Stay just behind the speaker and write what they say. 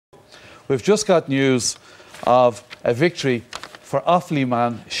We've just got news of a victory for Offaly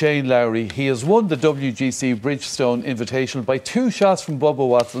man Shane Lowry. He has won the WGC Bridgestone Invitational by 2 shots from Bubba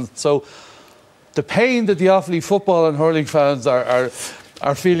Watson. So the pain that the Offaly football and hurling fans are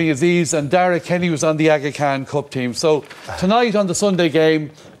feeling is eased, and Dara Kenny was on the Aga Khan Cup team. So tonight on the Sunday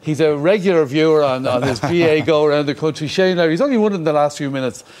game, he's a regular viewer on his GAA GO around the country. Shane Lowry, he's only won it in the last few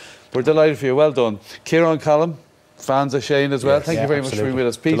minutes. We're delighted for you. Well done. Kieran Collum, fans of Shane as well. Yes, Thank you very much for being with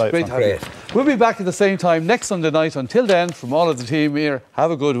us. Pete, great to have you. Great. We'll be back at the same time next Sunday night. Until then, from all of the team here, have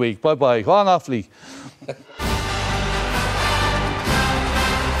a good week. Bye-bye. Go on, Offaly.